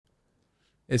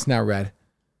It's now red.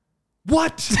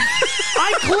 What?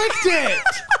 I clicked it.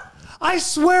 I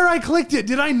swear I clicked it.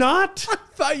 Did I not? I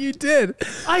thought you did.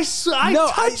 I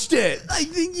touched it. I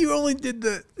think you only did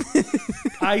the...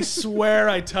 I swear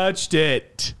I touched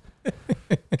it.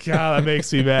 God, that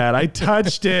makes me mad. I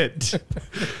touched it.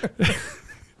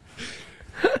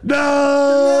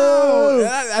 No!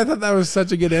 I thought that was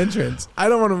such a good entrance. I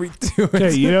don't want to redo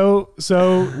it. Okay,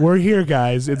 so we're here,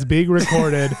 guys. It's being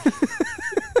recorded.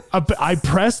 I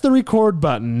pressed the record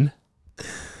button,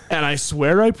 and I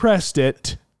swear I pressed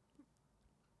it.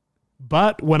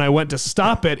 But when I went to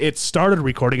stop it, it started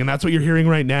recording, and that's what you're hearing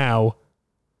right now.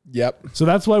 Yep. So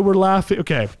that's why we're laughing.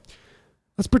 Okay,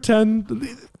 let's pretend.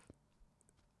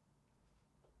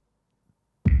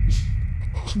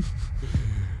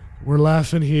 We're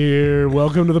laughing here.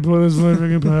 Welcome to the Pointless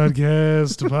Living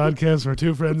Podcast, a podcast where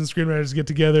two friends and screenwriters get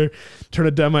together, turn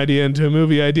a dumb idea into a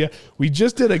movie idea. We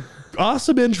just did an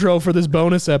awesome intro for this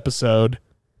bonus episode.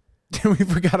 We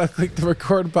forgot to click the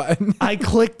record button. I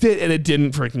clicked it and it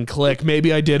didn't freaking click.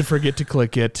 Maybe I did forget to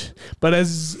click it. But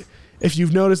if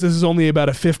you've noticed, this is only about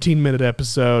a 15-minute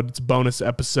episode. It's a bonus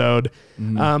episode.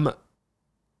 Because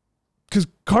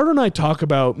Carter and I talk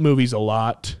about movies a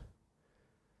lot.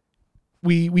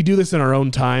 We do this in our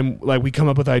own time. Like, we come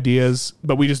up with ideas,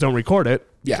 but we just don't record it.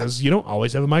 Yeah. Because you don't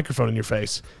always have a microphone in your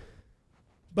face.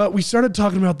 But we started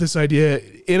talking about this idea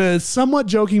in a somewhat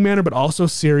joking manner, but also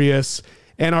serious.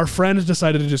 And our friend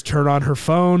decided to just turn on her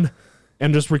phone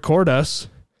and just record us.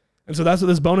 And so that's what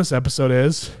this bonus episode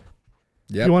is.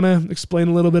 Yep. You want to explain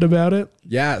a little bit about it?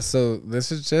 Yeah, so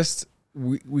this is just,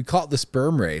 we call it the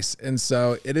sperm race. And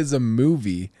so it is a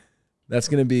movie that's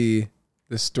going to be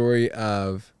the story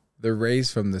of the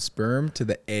race from the sperm to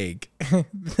the egg.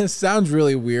 This sounds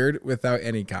really weird without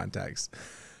any context.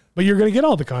 But you're going to get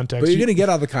all the context. But you're going to get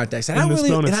all the context. And I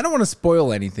don't want to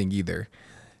spoil anything either.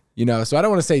 So I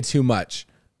don't want to say too much.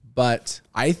 But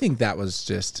I think that was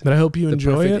just but I hope you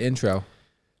enjoy it. Intro.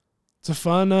 It's a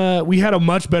fun, we had a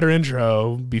much better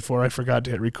intro before I forgot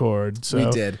to hit record. So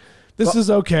we did. This is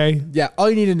okay. Yeah, all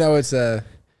you need to know is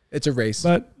it's a race.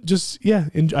 But just,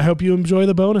 I hope you enjoy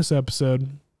the bonus episode.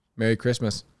 Merry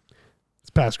Christmas. It's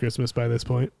past Christmas by this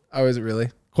point. Oh, is it really?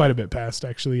 Quite a bit past,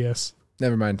 actually, yes.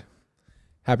 Never mind.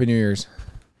 Happy New Year's.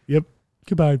 Yep.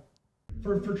 Goodbye.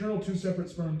 For fraternal, 2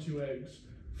 separate sperm, 2 eggs.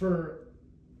 For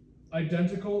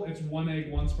identical, it's 1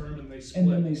 egg, 1 sperm, and they split,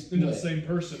 into the same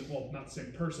person. Well, not the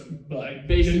same person, but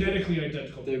genetically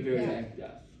identical. They're very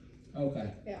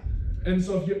Okay. Yeah. And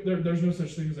so if there's no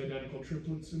such thing as identical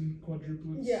triplets and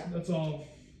quadruplets. Yeah. That's all.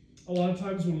 A lot of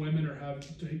times when women are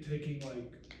taking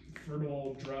like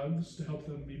fertile drugs to help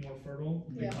them be more fertile,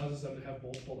 it causes them to have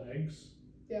multiple eggs.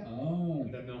 Yeah. Oh.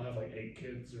 And then they'll have like 8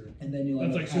 kids, And then you'll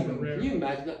that's end like up super having, rare. Can you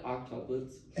imagine the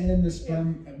octuplets? And then the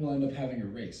sperm will end up having a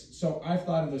race. So I've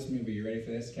thought of this movie. You ready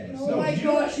for this? Okay. Oh So my do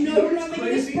gosh, you no, know you're what's not making a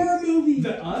crazy? sperm movie. Do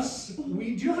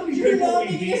you know how many You're people not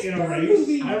we making a beat in a sperm race?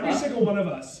 movie. Every single one of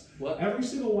us. What? Every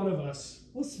single one of us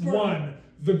Well, sperm. won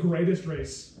the greatest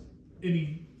race.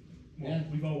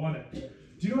 We've all won it.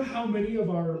 Do you know how many of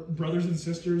our brothers and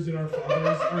sisters and our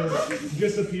fathers are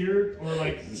disappeared or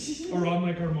are on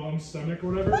like our mom's stomach or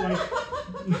whatever?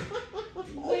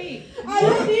 Wait. I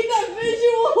don't need that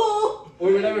visual.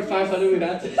 Or whatever 500 we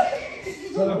got.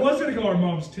 I was gonna go our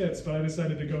mom's tits, but I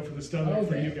decided to go for the stomach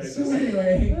for you guys. So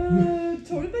anyway.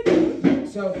 Totally back in.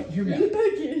 So hear me out.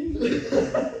 Back in.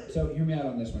 So hear me out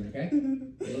on this one, okay?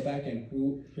 Go back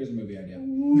in. Here's a movie idea.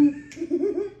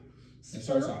 It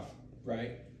starts off,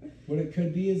 right? What it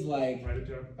could be is like Write it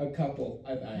down. a couple.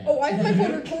 I have my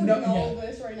phone recording No, all yeah. of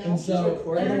this right now. And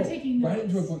so I'm taking right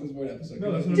notes. into a Pointless Void episode.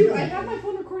 No, that's what Dude, I have my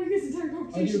phone recording this entire Oh,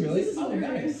 conversation. do you really? This is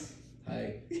hilarious.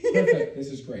 Hi. Perfect.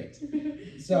 This is great.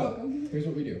 So welcome. here's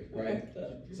what we do, right?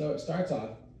 So it starts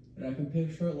off, and I can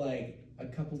picture like a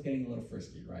couple's getting a little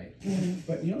frisky, right?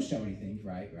 But you don't show anything,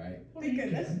 right? Thank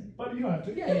goodness. But you don't have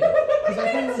to. Yeah.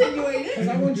 Because Insinuate it.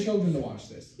 I want children to watch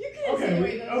this. You can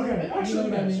insinuate that. Okay. Actually, You know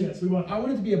what I mean? yes, we want. I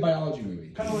want it to be a biology movie.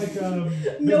 Kind of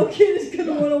like No kid is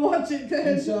gonna want to watch it then.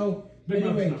 And so, Big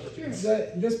anyway, Mouth is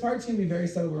this part's gonna be very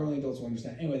subtle where only adults will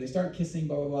understand. Anyway, they start kissing,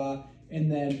 blah, blah, blah.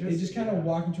 And then they just kind of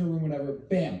walk into a room, whatever,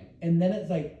 bam. And then it's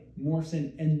like morphs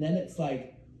in, and then it's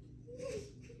like,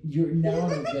 you're now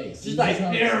in a race. Just like,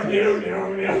 And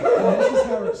this is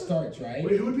how it starts, right?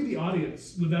 Wait, who would be the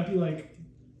audience? Would that be like?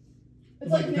 It's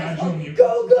like vaginal NASCAR. mucus?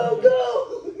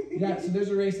 Go. Yeah, so there's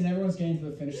a race, and everyone's getting to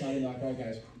the finish line, and they're like, all right,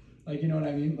 guys. Like, you know what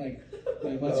I mean? Like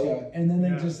let's go. And then they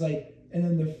just like, and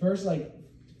then the first like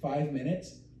 5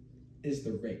 minutes is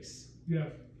the race. Yeah.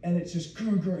 And it's just,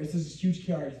 it's this huge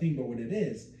chaotic thing, but what it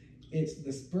is, it's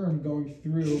the sperm going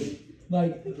through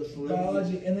like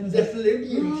biology, and then it's like,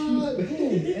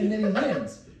 boom, and then he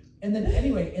wins. And then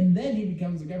anyway, and then he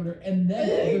becomes the governor, and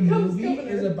then the movie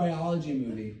is a biology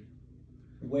movie.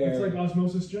 Where It's like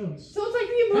Osmosis Jones. So it's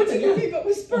like the emoji movie, but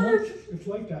with sperm. It's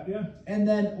like that, yeah. And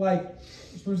then like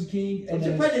Sperm's the king, and I'm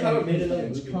then surprised they haven't made another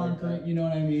it's movie like conquering. that. You know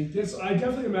what I mean? Yes, I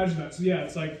definitely imagine that. So yeah,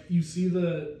 it's like you see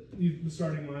the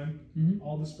starting line, Mhm.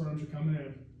 all the sperms are coming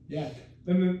in. Yeah.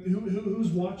 Then who's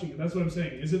watching it? That's what I'm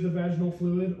saying. Is it the vaginal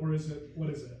fluid or is it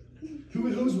what is it?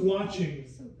 Who's watching?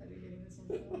 So better getting this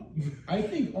on film. I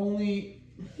think only.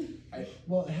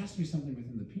 Well, it has to be something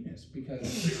within the penis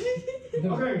because.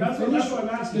 Okay, that's what I'm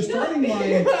asking. The starting line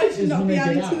I should is not when be they get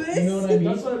adding out. to You this. know what I mean?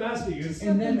 That's what I'm asking. Is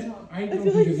And then I don't feel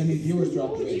think like there's any this is viewers so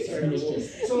throughout the race. I think it's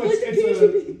just. so Like the it's penis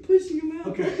would be pushing him out.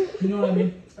 okay. You know what I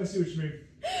mean? I see what you mean.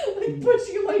 Like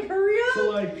pushing him, like hurry up. So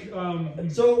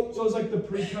like So it's like the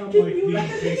pre-cum Can like you the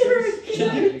imagine? basis. Yeah,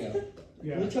 there you go.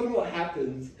 Yeah. can you tell me what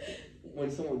happens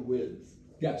when someone wins?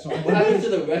 Yeah, so I What happens to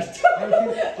think. the rest? I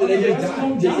think Do they The just rest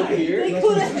don't disappear? They That's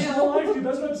could what- have This is real held. life, dude.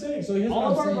 That's what I'm saying. So here's all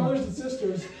what of I'm our saying. brothers and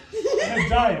sisters have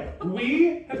died.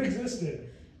 We have existed,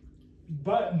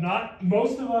 but not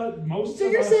most of us. Most So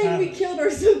of you're us saying haven't. we killed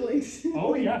our siblings?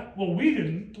 Oh yeah. Well, we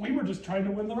didn't. We were just trying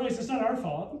to win the race. It's not our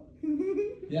fault.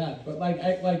 Yeah, but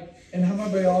and how my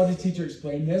biology teacher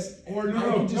explained this. Or I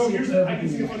no. can just see it I can perfectly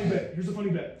see in a my funny head. bit. Here's a funny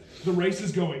bit. The race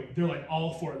is going. They're like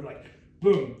all for it. They're like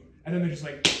boom, and then they just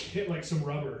like hit like some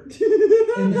rubber.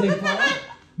 And then they fall.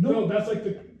 No, that's like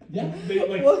the. Yeah. They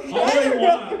like What all kind they of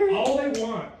want.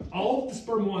 rubber? All the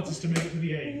sperm wants is to make it to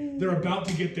the egg. They're about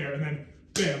to get there, and then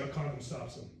bam, a condom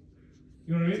stops them.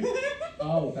 You know what I mean?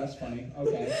 Oh, that's funny.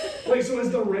 Okay. Wait, so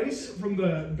is the race from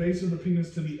the base of the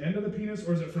penis to the end of the penis,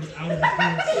 or is it from out of the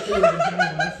penis to the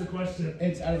vagina? That's the question.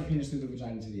 It's out of the penis through the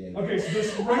vagina to the egg. Okay, so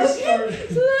this race starts.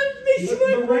 So that makes The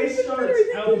my race brain starts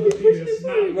better. out of the penis,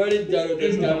 not. Write it down with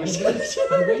this In the- conversation.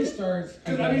 The race starts.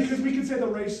 Because we could say the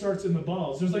race starts in the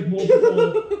balls. There's like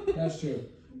multiple. That's true.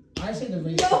 I say the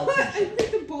race No, starts. I in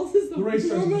think the balls is the The race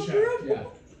starts in the warm-up shaft. for Yeah.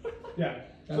 Yeah.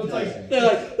 That's So it's what I like. say.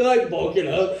 They're like bulking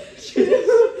up.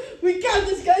 We got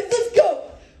this, guys. Let's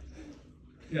go.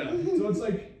 Yeah. So it's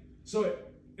like.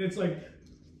 It's like.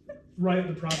 Right at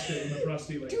the prostate, and the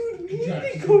prostate like. Dude, we need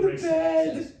contracts to go to and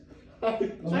bed. I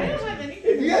don't have anything.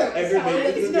 If you have ever made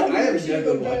It's this not movie, I have we should never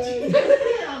go watched bed. it. Put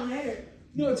it on later.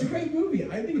 No, it's a great movie.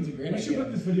 I think it's a great We should idea.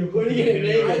 put this video. What are you gonna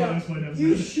name it?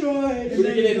 You should. What are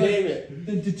you gonna name it?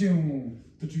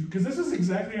 Because this is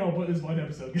exactly how this blind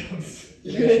episode goes.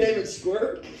 You gonna name it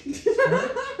Squirt?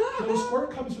 No,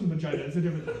 squirt comes from the vagina. It's a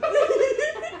different thing.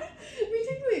 We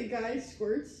think like a guy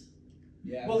squirts.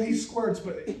 Yeah. Well, he squirts,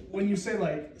 but when you say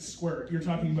like squirt, you're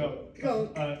talking about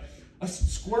Gunk. a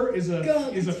squirt is a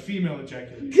Gunk. female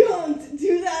ejaculation. Gunked.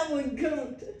 Do that one.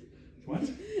 Gunked. What?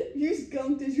 Use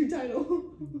gunked as your title.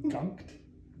 Gunked?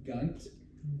 Gunt?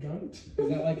 Gunked? Is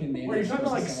that like a name? Wait, are you talking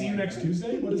about like Supposed to see you sound next like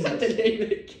Tuesday? What is Is that the that? name of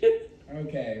the kid?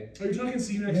 Okay. Are you talking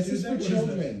see you next This is Tuesday? for What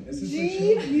children. This is for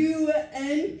children.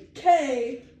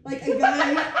 G-U-N-K. Like a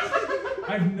guy.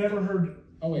 I've never heard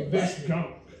Oh wait, this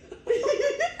gunk.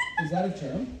 is that a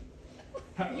term?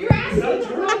 You're Is that a asking the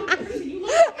term? wrong person. You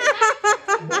look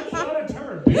at That's not a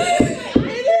term. things.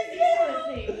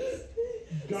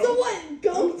 Gunk? So what?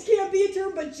 Gunked can't be a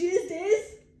term, but jizzed is?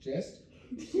 Just?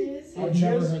 Jizz. I've Jizz?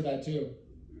 never heard that too.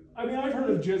 I mean, I've heard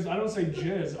of jizz. I don't say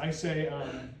jizz. I say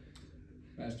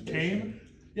Masturbation. came.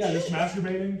 Yeah, just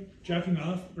masturbating, jacking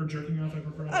off, or jerking off. I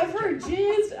prefer. I've heard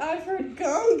jizzed. I've heard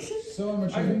gunked. So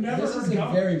immature. I've never This is heard a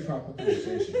gunk. very proper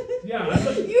conversation. Yeah, I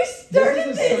thought, You started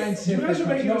This is a this. scientific. You guys are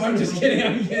making no, this I'm just kidding.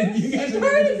 I'm kidding. You guys are making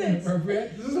Started this this.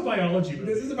 inappropriate. this is a biology movie.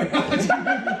 This is a biology.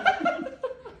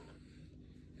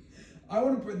 I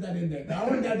want to put that in there. I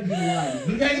want that to be the line.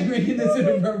 You guys are making this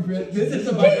inappropriate. This is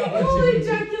a Call biology.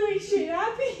 ejaculation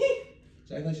happy.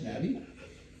 Ejaculation Abby?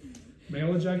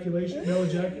 Male ejaculation? Male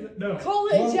ejaculation? No. Call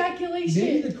it Well,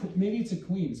 ejaculation. Maybe it's a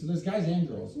queen. So there's guys and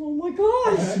girls. Oh my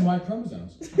That's gosh. some Y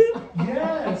chromosomes.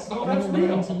 Yes. Oh, And that's they're going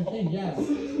real. to the thing. Yeah.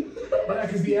 Yeah,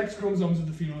 because the X chromosomes of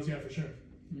the females, yeah, for sure.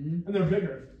 Mhm. And they're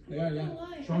bigger. They are. Yeah.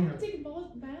 I Stronger. haven't taken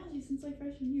biology since like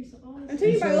freshman year, so all I'm this.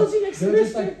 taking And so biology next they're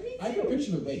just semester. like, I can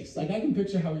picture the waist. Like I can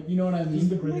picture how you know what I This is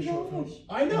the mean. greatest Oh my short film. gosh.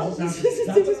 I know. This This is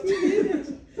That's just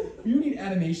me. You need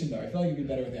animation though. I feel like you'd be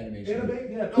better with animation. Animate?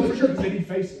 Yeah. Oh, for sure, because they need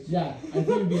faces. Yeah, I think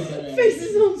it'd be a better animation.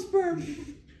 Faces on sperm.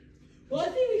 Well, I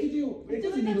think we could do. It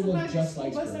doesn't need to look just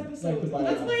like Bus sperm. episode. Like the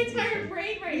That's my biology entire thing.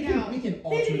 brain right We now. can, we can They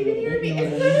alter didn't it a even hear little bit. me. You know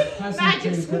what I mean? Have some Magic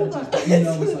creative school purposes, bus. but you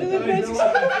know it's like But that. I feel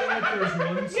like there's one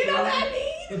You know what story that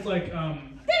means? that's like the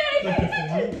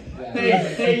form. Yeah.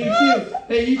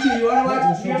 Hey, you two, you wanna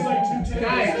watch? She has like two tails.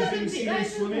 Guys. If you see her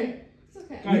That's swimming, okay. It's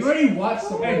Okay. Guys, We've already watched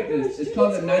something Hey, like this. It's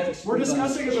called the Magic we're School Bus.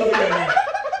 discussing a movie right now.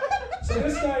 So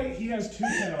this guy, he has two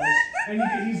tails, and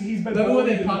he's been. The one bullied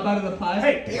they in- pop out of the pie.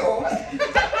 Hey,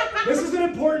 this is an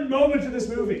important moment to this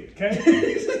movie,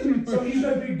 okay? So he's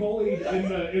been being bullied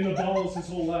in the balls his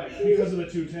whole life because of the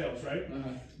two tails, right?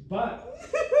 But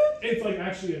it's like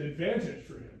actually an advantage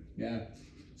for him. Yeah.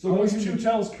 So those two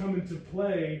tails come into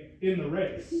play in the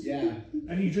race, Yeah.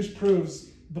 and he just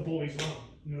proves the bully's wrong.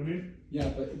 You know what I mean? Yeah,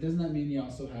 but doesn't that mean he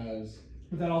also has?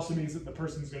 But that also means that the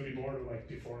person's going to be more like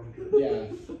deformed. Yeah.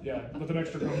 Yeah, with an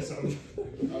extra chromosome,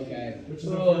 Okay. which is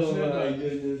Oh unfortunate. my but-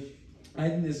 goodness. I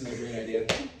think this is a great idea.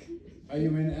 Are you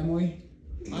in, Emily?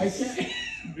 I can't.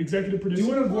 Executive Do producer. you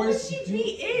want to What would voice? she do- be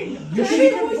in? You Can she I be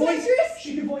can voice voice. actress?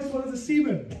 She can voice one of the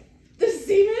seamen. The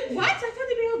semen? What? I thought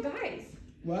they'd be all guys.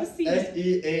 The What?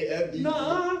 semen. SEAME.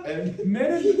 Nah. And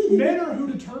Men are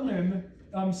who determine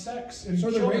sex and So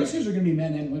the children. racers are gonna be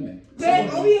men and women. Man,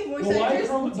 I'll be a voice The Y actress.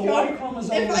 chrom- Let's the go. Y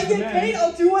chromosome If is I the get man. paid,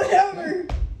 I'll do whatever.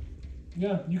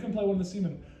 Yeah, you can play one of the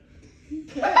seamen.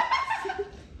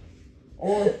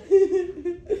 Or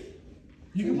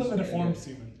you can play the deformed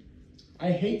seaman.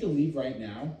 I hate to leave right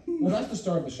now. Well, that's the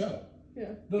star of the show.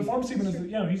 The deformed seaman is,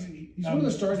 he's He's one of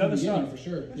the stars they're in the star. beginning for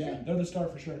sure. Yeah. They're the star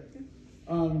for sure.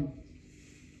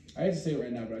 I hate to say it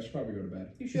right now, but I should probably go to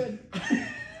bed. You should.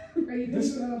 Are you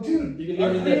This, gonna go? dude, You can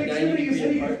our live in that creativity is 90-degree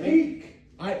hitting a apartment.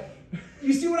 peak.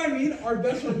 You see what I mean? Our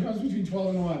best one comes between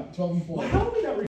 12 and 1, 12 and 4. Well, how are we not